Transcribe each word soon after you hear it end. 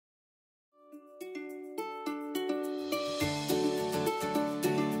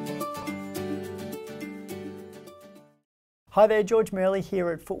Hi there, George Murley here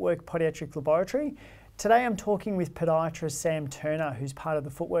at Footwork Podiatric Laboratory. Today I'm talking with podiatrist Sam Turner, who's part of the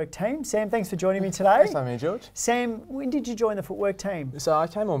Footwork team. Sam, thanks for joining me today. Thanks for having me, George. Sam, when did you join the Footwork team? So I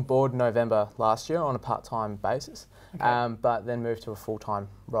came on board in November last year on a part-time basis, but then moved to a full-time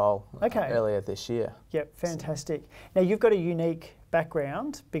role earlier this year. Yep, fantastic. Now you've got a unique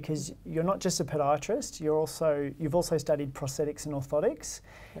background because you're not just a podiatrist, you've also studied prosthetics and orthotics,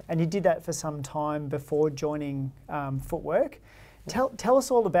 and you did that for some time before joining Footwork. Tell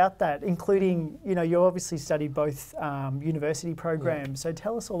us all about that, including, you obviously studied both university programs, so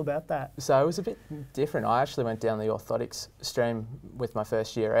tell us all about that. So it was a bit different. I actually went down the orthotics stream with my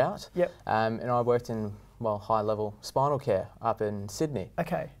first year out, and I worked in high-level spinal care up in Sydney.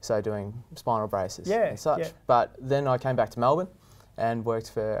 Okay. So doing spinal braces and such. Yeah. But then I came back to Melbourne and worked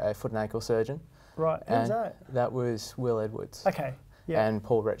for a foot and ankle surgeon. Right, who was that? That was Will Edwards. Okay. Yeah. And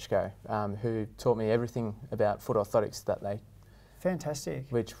Paul Rechko, who taught me everything about foot orthotics that they Fantastic.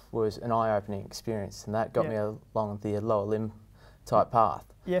 Which was an eye-opening experience, and that got me along the lower limb type path.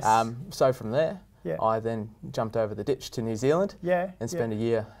 Yes. So from there, I then jumped over the ditch to New Zealand and spent a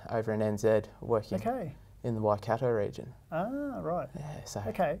year over in NZ working in the Waikato region. Ah, right. Yeah, so.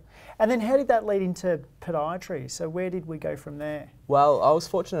 Okay. And then how did that lead into podiatry? So where did we go from there? Well, I was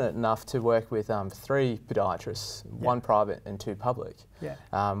fortunate enough to work with 3 podiatrists, 1 private and 2 public,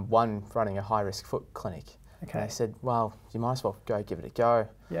 one running a high-risk foot clinic. Okay. And they said, well, you might as well go give it a go.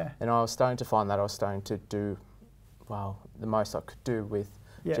 Yeah. And I was starting to find that I was starting to do, the most I could do with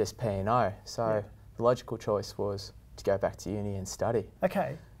just P&O. So the logical choice was to go back to uni and study.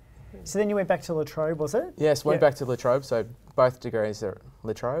 Okay. So then you went back to La Trobe, was it? Yes, went back to La Trobe. So both degrees are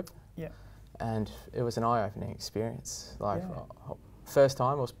La Trobe. Yeah. And it was an eye-opening experience. First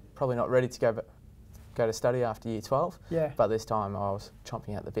time I was probably not ready to go to study after year 12, but this time I was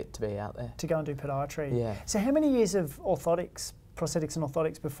chomping at the bit to be out there. To go and do podiatry. Yeah. So how many years of prosthetics and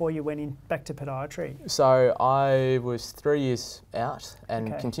orthotics before you went back to podiatry? So I was 3 years out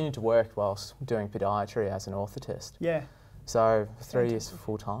and continued to work whilst doing podiatry as an orthotist. Yeah. So 3 years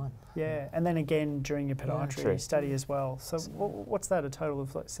full time. Yeah, and then again during your podiatry study as well. So what's that, a total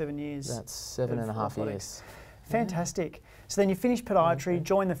of 7 years? That's 7.5 years. Fantastic. So then you finished podiatry,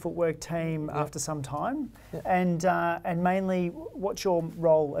 joined the Footwork team after some time, and mainly, what's your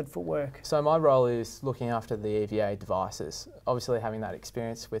role at Footwork? So my role is looking after the EVA devices, obviously having that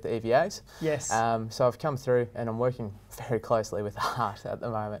experience with EVAs. Yes. So I've come through and I'm working very closely with Art at the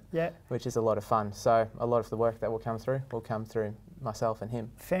moment, which is a lot of fun. So a lot of the work that will come through myself and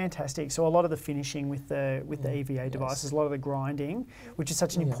him. Fantastic. So a lot of the finishing with the EVA devices, a lot of the grinding, which is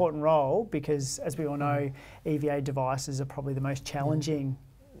such an important role because, as we all know, EVA devices are probably the most challenging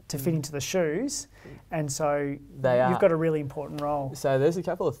to fit into the shoes, and so you've got a really important role. So there's a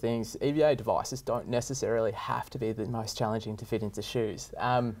couple of things. EVA devices don't necessarily have to be the most challenging to fit into shoes.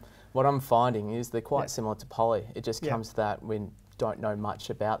 What I'm finding is they're quite similar to poly. It just comes to that when don't know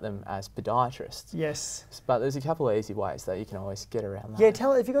much about them as podiatrists. Yes. But there's a couple of easy ways that you can always get around that.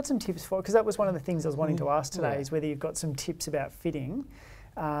 Yeah, have you got some tips for it? Because that was one of the things I was wanting to ask today is whether you've got some tips about fitting,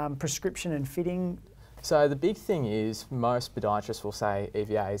 prescription and fitting. So the big thing is most podiatrists will say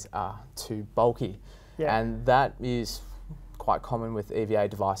EVAs are too bulky. Yeah. And that is quite common with EVA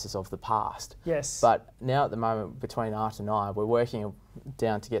devices of the past. Yes. But now at the moment between Art and I, we're working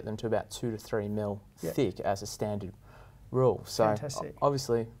down to get them to about 2 to 3 mil thick as a standard rule. So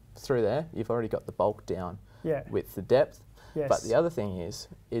obviously through there you've already got the bulk down with the depth. Yes. But the other thing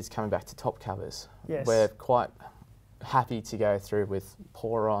is coming back to top covers. Yes. We're quite happy to go through with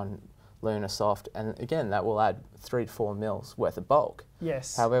Poron, Luna Soft, and again that will add 3 to 4 mils worth of bulk.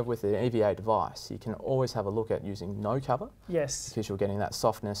 Yes. However, with the EVA device you can always have a look at using no cover. Yes. Because you're getting that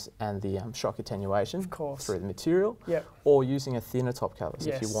softness and the shock attenuation through the material. Yep. Or using a thinner top covers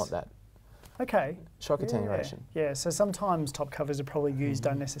if you want that. Okay. Shock attenuation. Yeah, so sometimes top covers are probably used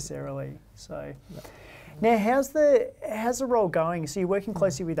unnecessarily. So now how's the role going? So you're working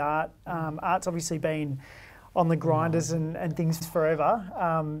closely with Art. Art's obviously been on the grinders and things forever.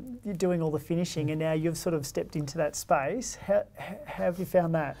 You're doing all the finishing and now you've sort of stepped into that space. How have you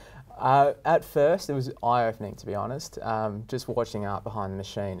found that? At first it was eye-opening, to be honest, just watching Art behind the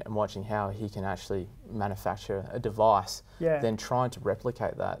machine and watching how he can actually manufacture a device, then trying to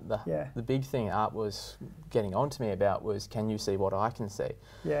replicate that. The big thing Art was getting on to me about was, can you see what I can see?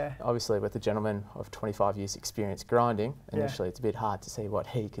 Yeah. Obviously with a gentleman of 25 years experience grinding, initially it's a bit hard to see what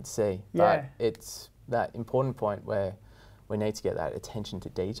he could see, but it's that important point where we need to get that attention to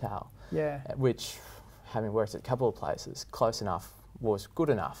detail, which, having worked at a couple of places, close enough was good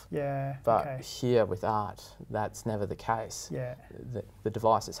enough. Yeah. But here with art, that's never the case. Yeah. The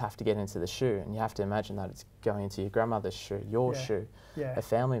devices have to get into the shoe, and you have to imagine that it's going into your grandmother's shoe, your shoe, a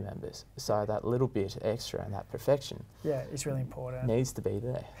family member's. So that little bit extra and that perfection, is really important. Needs to be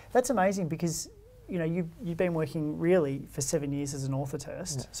there. That's amazing because, you know, you've been working really for 7 years as an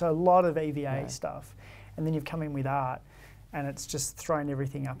orthotist, so a lot of EVA stuff, and then you've come in with art, and it's just thrown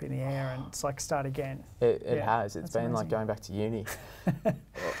everything up in the air, and it's like start again. It has. It's been amazing. Like going back to uni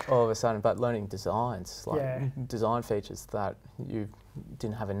all of a sudden, but learning designs, like design features that you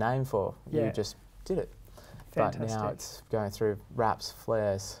didn't have a name for. You just did it. Fantastic. But now it's going through wraps,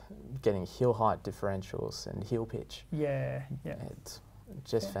 flares, getting heel height differentials and heel pitch. Yeah. It's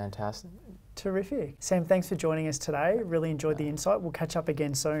just fantastic. Terrific. Sam, thanks for joining us today. Really enjoyed the insight. We'll catch up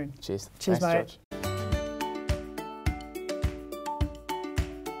again soon. Cheers. Cheers, Thanks, mate. George.